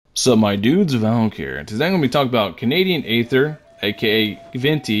So my dude's Valk here, and today I'm going to be talking about Canadian Aether, aka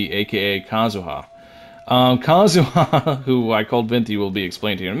Venti, aka Kazuha. Kazuha, who I called Venti, will be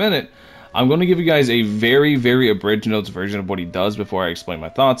explained to you in a minute. I'm going to give you guys a very abridged notes version of what he does before I explain my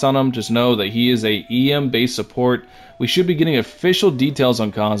thoughts on him. Just know that he is a EM-based support. We should be getting official details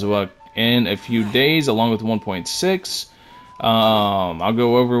on Kazuha in a few days, along with 1.6. I'll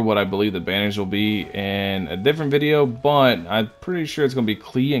go over what I believe the banners will be in a different video, but I'm pretty sure it's going to be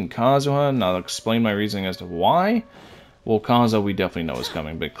Klee and Kazuha, and I'll explain my reasoning as to why. Well, Kazuha we definitely know is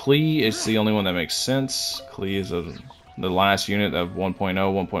coming, but Klee is the only one that makes sense. Klee is the last unit of 1.0,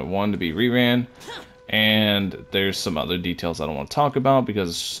 1.1 to be reran, and there's some other details I don't want to talk about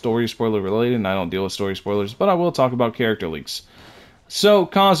because it's story spoiler related, and I don't deal with story spoilers, but I will talk about character leaks. So,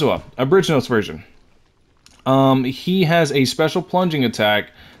 Kazuha, abridged notes version. He has a special plunging attack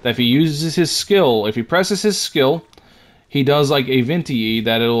that if he uses his skill, if he presses his skill, he does like a Venti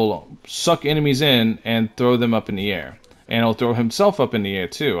that it'll suck enemies in and throw them up in the air. And he'll throw himself up in the air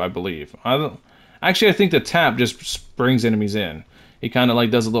too, I believe. I think the tap just brings enemies in. He kind of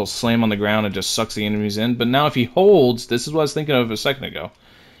like does a little slam on the ground and just sucks the enemies in. But now if he holds, this is what I was thinking of a second ago.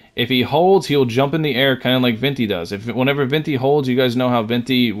 If he holds, he'll jump in the air kind of like Venti does. Whenever Venti holds, you guys know how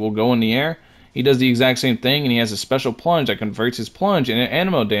Venti will go in the air. He does the exact same thing, and he has a special plunge that converts his plunge into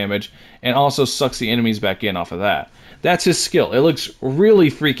anemo damage and also sucks the enemies back in off of that. That's his skill. It looks really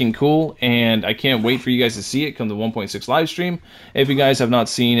freaking cool, and I can't wait for you guys to see it come to 1.6 live stream if you guys have not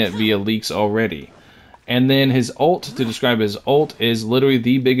seen it via leaks already. And then his ult, to describe his ult, is literally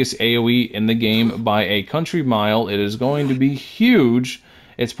the biggest AoE in the game by a country mile. It is going to be huge.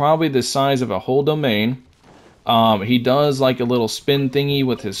 It's probably the size of a whole domain. He does like a little spin thingy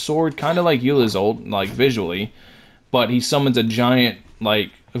with his sword, kind of like Eula's ult, like visually, but he summons a giant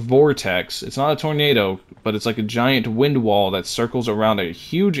like vortex. It's not a tornado, but it's like a giant wind wall that circles around a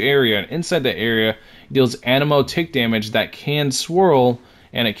huge area, and inside that area deals anemo tick damage that can swirl,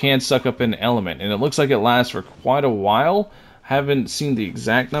 and it can suck up an element, and it looks like it lasts for quite a while. Haven't seen the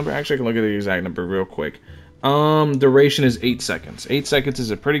exact number. Actually, I can look at the exact number real quick. Duration is 8 seconds. 8 seconds is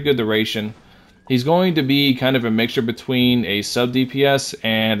a pretty good duration. He's going to be kind of a mixture between a sub DPS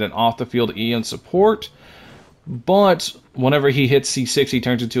and an off-the-field EM support, but whenever he hits C6, he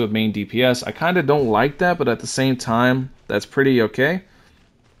turns into a main DPS. I kind of don't like that, but at the same time, that's pretty okay.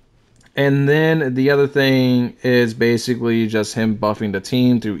 And then the other thing is basically just him buffing the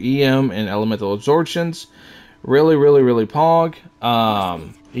team through EM and elemental absorptions. Really pog.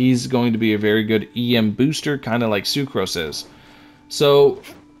 He's going to be a very good EM booster, kind of like Sucrose is. So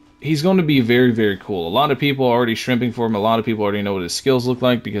he's going to be very cool. A lot of people are already shrimping for him. A lot of people already know what his skills look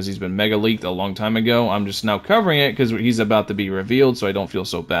like because he's been mega leaked a long time ago. I'm just now covering it because he's about to be revealed, so I don't feel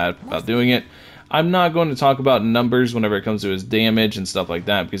so bad about doing it. I'm not going to talk about numbers whenever it comes to his damage and stuff like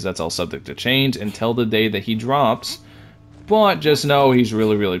that because that's all subject to change until the day that he drops. But just know he's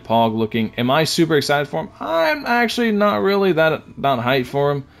really pog looking. Am I super excited for him? I'm actually not really that hyped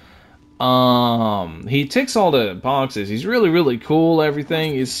for him. He ticks all the boxes. He's really cool.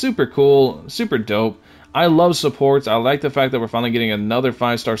 Everything is super cool, super dope. I love supports. I like the fact that we're finally getting another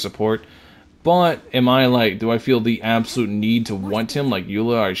 5-star support. But am I like, do I feel the absolute need to want him like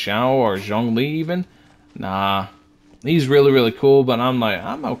Eula or Xiao or Zhongli even? Nah. He's really cool, but I'm like,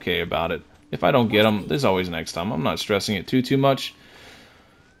 I'm okay about it. If I don't get him, there's always next time. I'm not stressing it too much.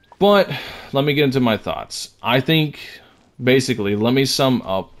 But let me get into my thoughts. I think basically, let me sum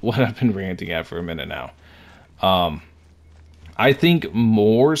up what I've been ranting at for a minute now. I think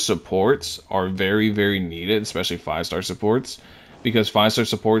more supports are very needed, especially 5-star supports, because 5-star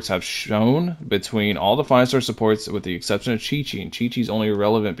supports have shown between all the 5-star supports, with the exception of Chi-Chi, and Chi-Chi's only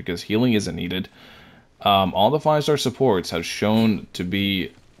irrelevant because healing isn't needed. All the 5-star supports have shown to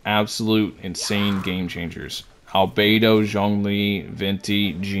be absolute insane game changers. Albedo, Zhongli,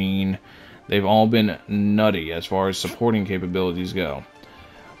 Venti, Jean. They've all been nutty as far as supporting capabilities go.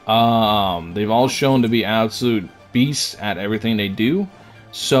 They've all shown to be absolute beasts at everything they do.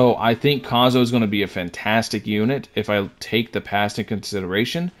 So I think Kazuha is going to be a fantastic unit if I take the past in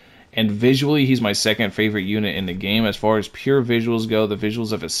consideration. And visually, he's my second favorite unit in the game. As far as pure visuals go, the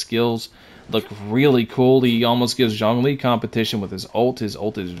visuals of his skills look really cool. He almost gives Zhongli competition with his ult. His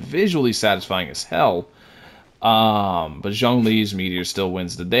ult is visually satisfying as hell. But Zhongli's Meteor still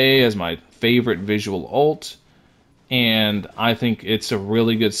wins the day as my favorite visual ult, and I think it's a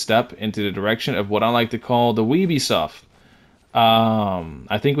really good step into the direction of what I like to call the weeby stuff.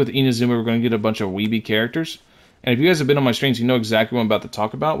 I think with Inazuma we're going to get a bunch of weeby characters, and if you guys have been on my streams, you know exactly what I'm about to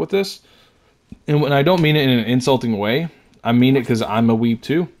talk about with this. And when I don't mean it in an insulting way, I mean it because I'm a weeb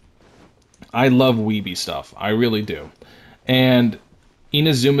too. I love weeby stuff, I really do. And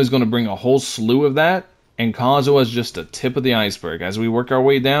Inazuma is going to bring a whole slew of that, and Kazuha is just the tip of the iceberg. As we work our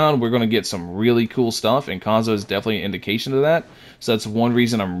way down, we're going to get some really cool stuff, and Kazuha is definitely an indication of that. So that's one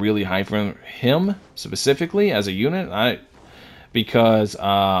reason I'm really hyped for him specifically as a unit. Because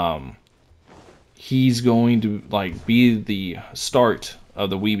he's going to like be the start of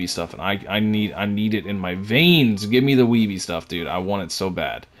the weeby stuff, and I need it in my veins. Give me the weeby stuff, dude. I want it so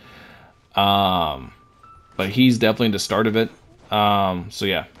bad. But he's definitely the start of it. So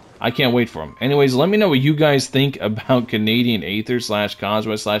yeah, I can't wait for him. Anyways, let me know what you guys think about Canadian Aether /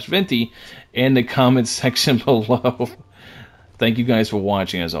 Kazuha / Venti in the comments section below. Thank you guys for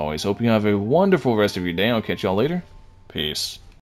watching as always. Hope you have a wonderful rest of your day. I'll catch y'all later. Peace.